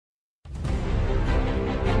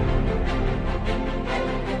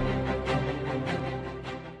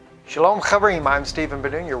Shalom Chavrim, I'm Stephen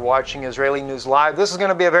DeNoon. You're watching Israeli News Live. This is going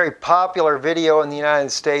to be a very popular video in the United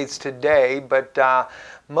States today, but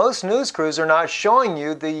most news crews are not showing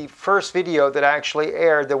you the first video that actually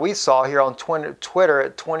aired that we saw here on Twitter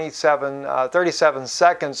at 37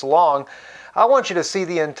 seconds long. I want you to see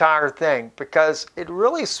the entire thing because it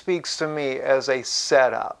really speaks to me as a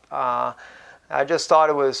setup. I just thought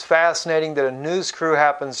it was fascinating that a news crew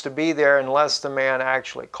happens to be there unless the man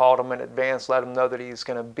actually called him in advance, let him know that he's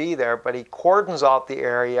going to be there. But he cordons off the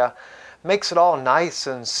area, makes it all nice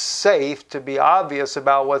and safe to be obvious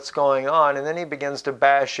about what's going on, and then he begins to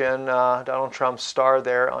bash in Donald Trump's star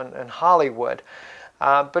there in Hollywood.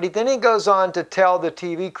 But then he goes on to tell the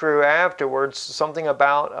TV crew afterwards something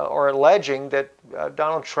about or alleging that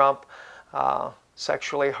Donald Trump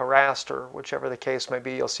sexually harassed, or whichever the case may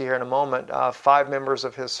be, you'll see here in a moment, 5 members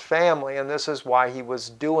of his family, and this is why he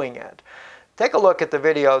was doing it. Take a look at the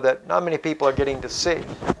video that not many people are getting to see.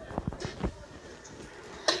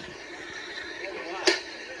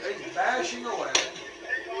 He's bashing away.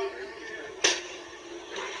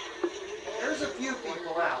 There's a few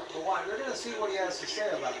people out, but why? They're going to see what he has to say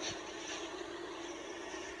about it.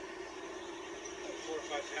 4 or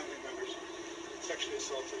 5 family members sexually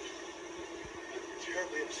assaulted.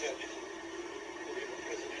 Terribly upset that we have a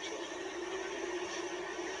presidential nominee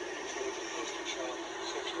who's the poster child for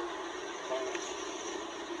sexual violence.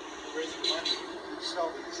 We're raising money to sell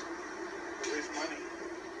these. We raise money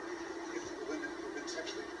to the women who've been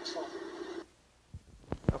sexually assaulted.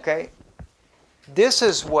 Okay, this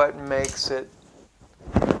is what makes it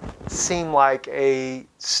seem like a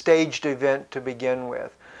staged event to begin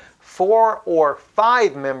with. 4 or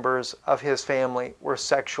 5 members of his family were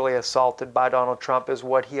sexually assaulted by Donald Trump is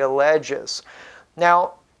what he alleges.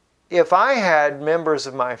 Now, if I had members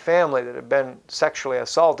of my family that had been sexually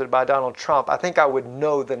assaulted by Donald Trump, I think I would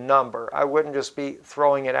know the number. I wouldn't just be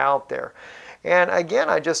throwing it out there. And again,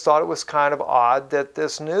 I just thought it was kind of odd that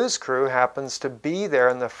this news crew happens to be there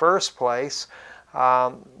in the first place.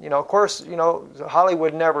 Of course,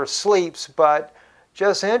 Hollywood never sleeps, but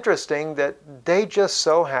just interesting that they just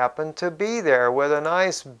so happen to be there with a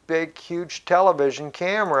nice big huge television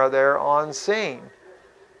camera there on scene.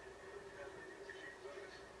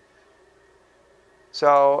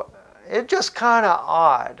 So it's just kind of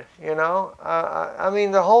odd, I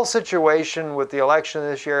mean, the whole situation with the election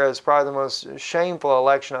this year is probably the most shameful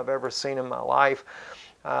election I've ever seen in my life.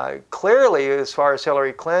 Clearly, as far as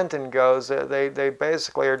Hillary Clinton goes, they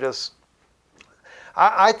basically are just,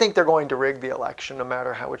 I think they're going to rig the election no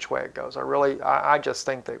matter which way it goes. I just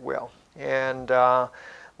think they will. And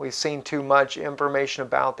we've seen too much information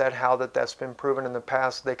about that, how that's been proven in the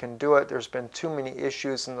past they can do it. There's been too many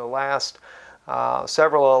issues in the last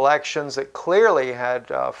several elections that clearly had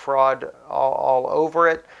fraud all over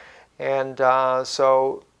it. And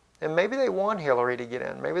and maybe they want Hillary to get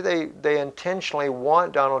in. Maybe they intentionally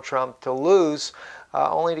want Donald Trump to lose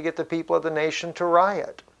only to get the people of the nation to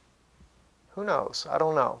riot. Who knows? I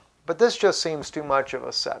don't know. But this just seems too much of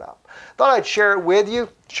a setup. Thought I'd share it with you.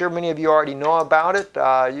 Sure many of you already know about it.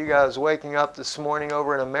 You guys waking up this morning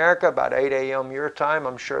over in America about 8 a.m. your time.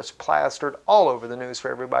 I'm sure it's plastered all over the news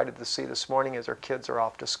for everybody to see this morning as our kids are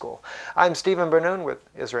off to school. I'm Stephen DeNoon with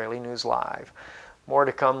Israeli News Live. More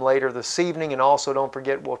to come later this evening, and also don't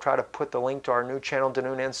forget, we'll try to put the link to our new channel,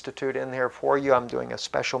 DeNoon Institute, in there for you. I'm doing a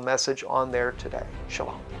special message on there today.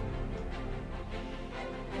 Shalom.